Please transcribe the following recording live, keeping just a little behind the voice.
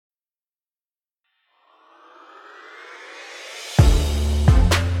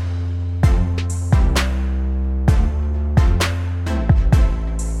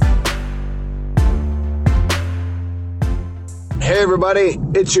everybody,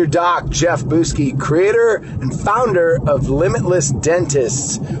 it's your doc, Jeff Buski, creator and founder of Limitless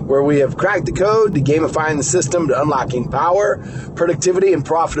Dentists, where we have cracked the code to gamifying the system to unlocking power, productivity, and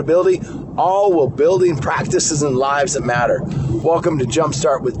profitability, all while building practices and lives that matter. Welcome to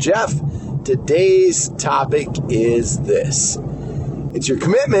Jumpstart with Jeff. Today's topic is this. It's your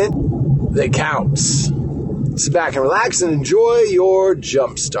commitment that counts. Sit back and relax and enjoy your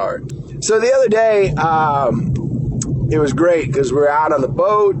Jumpstart. So the other day, it was great because we were out on the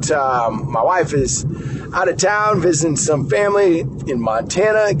boat. My wife is out of town visiting some family in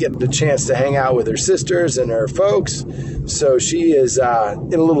Montana, getting the chance to hang out with her sisters and her folks. So she is in a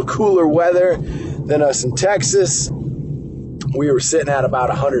little cooler weather than us in Texas. We were sitting at about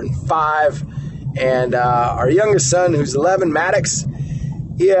 105. And our youngest son, who's 11, Maddox,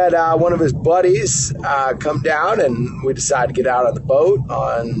 he had one of his buddies come down, and we decided to get out on the boat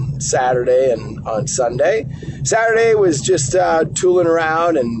on Saturday and on Sunday. Saturday was just tooling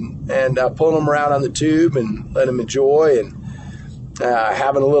around and pulling them around on the tube and letting them enjoy and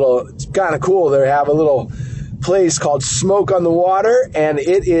having a little, it's kind of cool. They have a little place called Smoke on the Water, and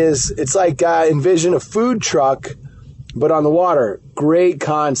it's like envision a food truck, but on the water. Great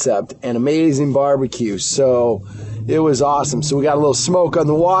concept and amazing barbecue. So it was awesome. So we got a little smoke on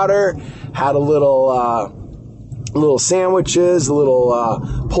the water, had a little sandwiches, a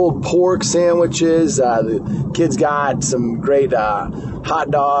little pulled pork sandwiches. The kids got some great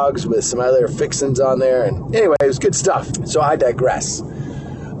hot dogs with some other fixings on there. And anyway, it was good stuff. So I digress.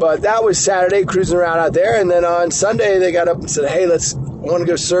 But that was Saturday, cruising around out there. And then on Sunday, they got up and said, hey, I want to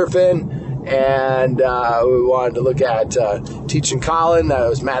go surfing. And we wanted to look at teaching Colin, that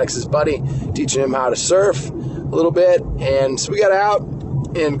was Maddox's buddy, teaching him how to surf a little bit. And so we got out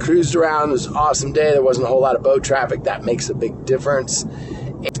and cruised around. It was an awesome day. There wasn't a whole lot of boat traffic. That makes a big difference.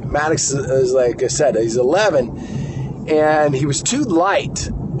 And Maddox is, like I said, he's 11, and he was too light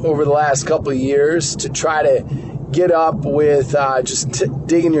over the last couple of years to try to get up with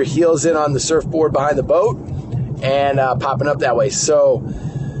digging your heels in on the surfboard behind the boat and popping up that way. So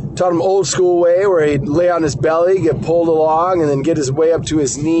taught him old school way where he'd lay on his belly, get pulled along, and then get his way up to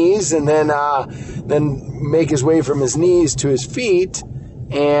his knees, and then make his way from his knees to his feet,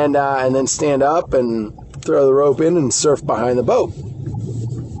 and then stand up and throw the rope in and surf behind the boat.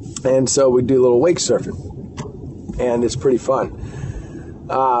 And so we do a little wake surfing, and it's pretty fun.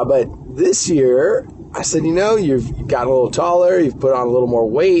 But this year, I said, you've gotten a little taller, you've put on a little more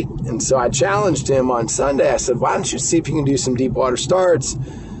weight, and so I challenged him on Sunday. I said, why don't you see if you can do some deep water starts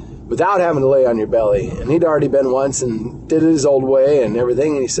without having to lay on your belly? And he'd already been once and did it his old way and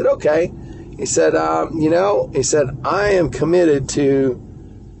everything. And he said, okay. He said, I am committed to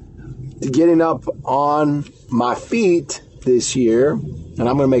getting up on my feet this year, and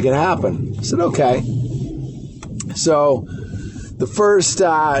I'm going to make it happen. I said, okay. So the first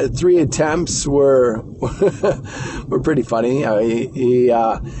 3 attempts were pretty funny. He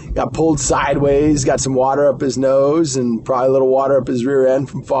got pulled sideways, got some water up his nose, and probably a little water up his rear end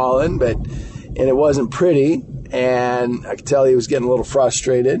from falling, and it wasn't pretty. And I could tell he was getting a little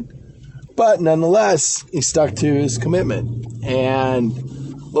frustrated, but nonetheless, he stuck to his commitment. And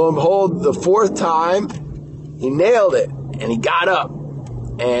lo and behold, the 4th time, he nailed it, and he got up,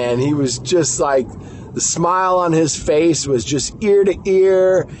 and he was just like, the smile on his face was just ear to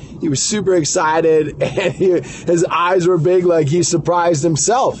ear. He was super excited, and his eyes were big like he surprised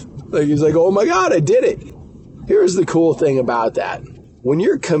himself. Like he's like, oh my God, I did it. Here's the cool thing about that. When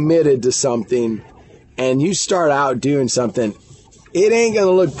you're committed to something and you start out doing something, it ain't going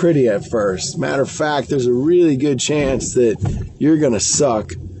to look pretty at first. Matter of fact, there's a really good chance that you're going to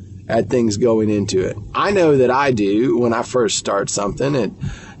suck at things going into it. I know that I do when I first start something. It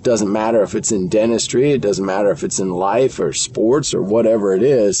doesn't matter if it's in dentistry, it doesn't matter if it's in life or sports or whatever it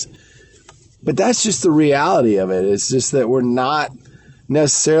is. But that's just the reality of it. It's just that we're not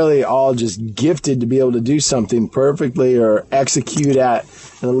necessarily all just gifted to be able to do something perfectly or execute at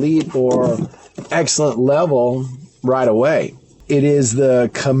an elite or excellent level right away. It is the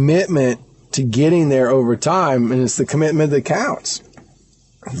commitment to getting there over time, and it's the commitment that counts.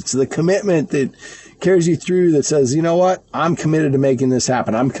 It's the commitment that carries you through that says, you know what? I'm committed to making this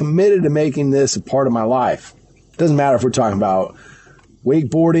happen. I'm committed to making this a part of my life. It doesn't matter if we're talking about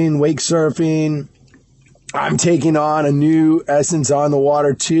wakeboarding, wake surfing. I'm taking on a new essence on the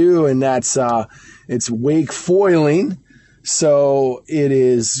water too, and that's it's wake foiling. So it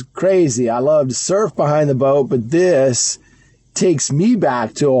is crazy. I love to surf behind the boat, but this takes me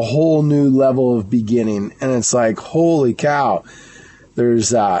back to a whole new level of beginning. And it's like, holy cow.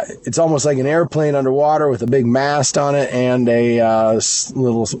 There's it's almost like an airplane underwater with a big mast on it and a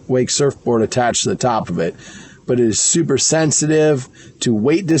little wake surfboard attached to the top of it. but it is super sensitive to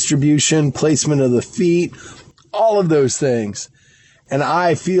weight distribution, placement of the feet, all of those things. And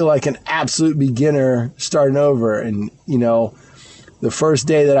I feel like an absolute beginner starting over. And, the first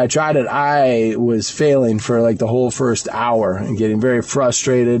day that I tried it, I was failing for like the whole first hour and getting very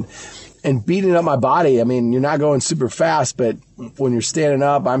frustrated and beating up my body. I mean, you're not going super fast, but when you're standing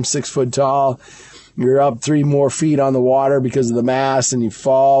up, I'm 6 foot tall. You're up 3 more feet on the water because of the mass and you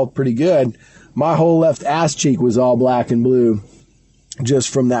fall pretty good. My whole left ass cheek was all black and blue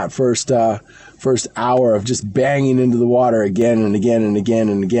just from that first hour of just banging into the water again and again and again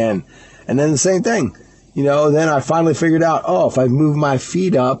and again. And then the same thing, then I finally figured out, if I move my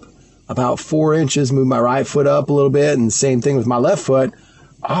feet up about 4 inches, move my right foot up a little bit, and the same thing with my left foot,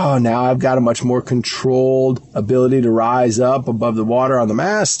 now I've got a much more controlled ability to rise up above the water on the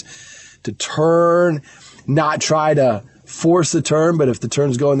mast, to turn, not try to force the turn, but if the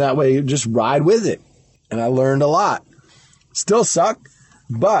turn's going that way, you just ride with it. And I learned a lot. Still suck,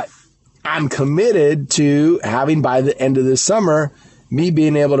 but I'm committed to having, by the end of this summer, me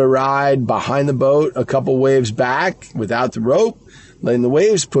being able to ride behind the boat a couple waves back without the rope, letting the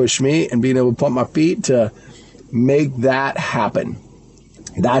waves push me, and being able to pump my feet to make that happen.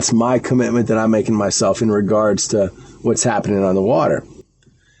 That's my commitment that I'm making myself in regards to what's happening on the water.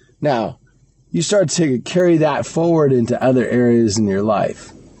 Now, you start to carry that forward into other areas in your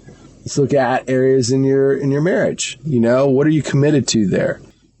life. Let's look at areas in your marriage. What are you committed to there?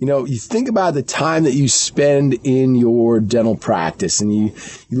 You think about the time that you spend in your dental practice, and you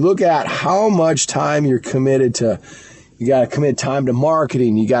look at how much time you're committed to. You got to commit time to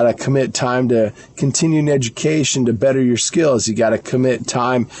marketing. You got to commit time to continuing education to better your skills. You got to commit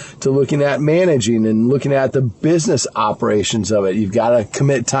time to looking at managing and looking at the business operations of it. You've got to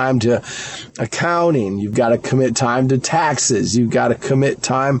commit time to accounting. You've got to commit time to taxes. You've got to commit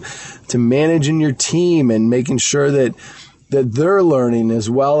time to managing your team and making sure that they're learning as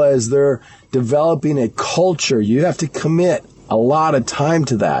well as they're developing a culture. You have to commit a lot of time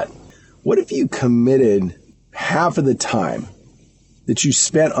to that. What if you committed half of the time that you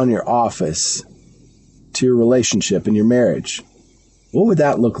spent on your office to your relationship and your marriage? What would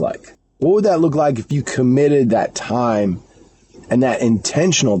that look like? What would that look like if you committed that time and that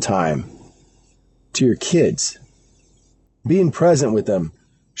intentional time to your kids? Being present with them,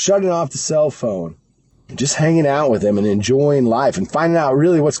 shutting off the cell phone, just hanging out with them and enjoying life and finding out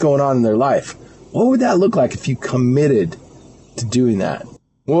really what's going on in their life. What would that look like if you committed to doing that?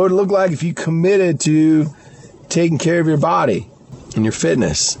 What would it look like if you committed to taking care of your body and your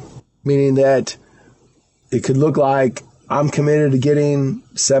fitness? Meaning that it could look like, I'm committed to getting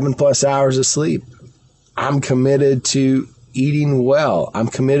 7+ hours of sleep. I'm committed to eating well. I'm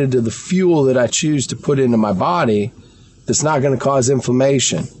committed to the fuel that I choose to put into my body that's not going to cause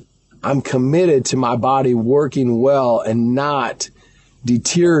inflammation. I'm committed to my body working well and not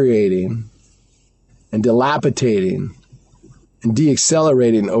deteriorating and dilapidating and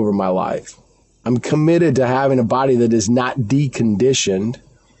deaccelerating over my life. I'm committed to having a body that is not deconditioned,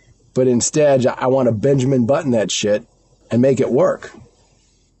 but instead I want to Benjamin Button that shit and make it work.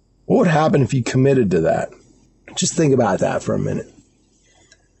 What would happen if you committed to that? Just think about that for a minute.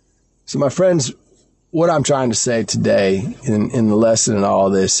 So my friends, what I'm trying to say today in the lesson in all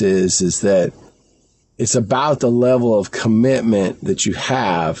this is that it's about the level of commitment that you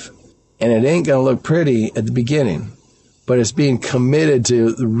have, and it ain't going to look pretty at the beginning, but it's being committed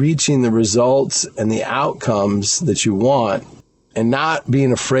to reaching the results and the outcomes that you want, and not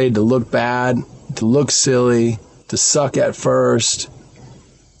being afraid to look bad, to look silly, to suck at first.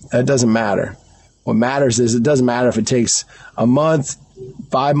 That doesn't matter. What matters is it doesn't matter if it takes a month,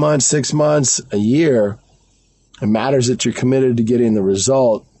 5 months, 6 months, a year. It matters that you're committed to getting the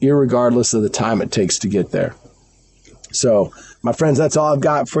result, irregardless of the time it takes to get there. So, my friends, that's all I've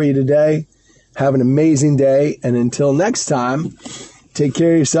got for you today. Have an amazing day. And until next time, take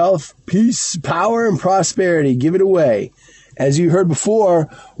care of yourself. Peace, power, and prosperity. Give it away. As you heard before,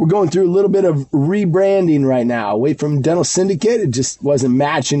 we're going through a little bit of rebranding right now. Away from Dental Syndicate, it just wasn't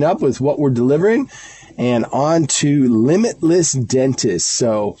matching up with what we're delivering. And on to Limitless Dentist.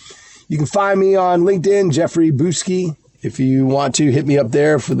 So you can find me on LinkedIn, Jeffrey Booski. If you want to, hit me up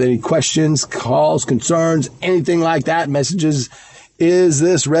there for any questions, calls, concerns, anything like that, messages. Is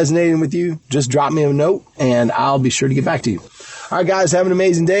this resonating with you? Just drop me a note and I'll be sure to get back to you. All right, guys, have an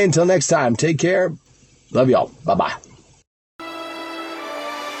amazing day. Until next time, take care. Love y'all. Bye-bye.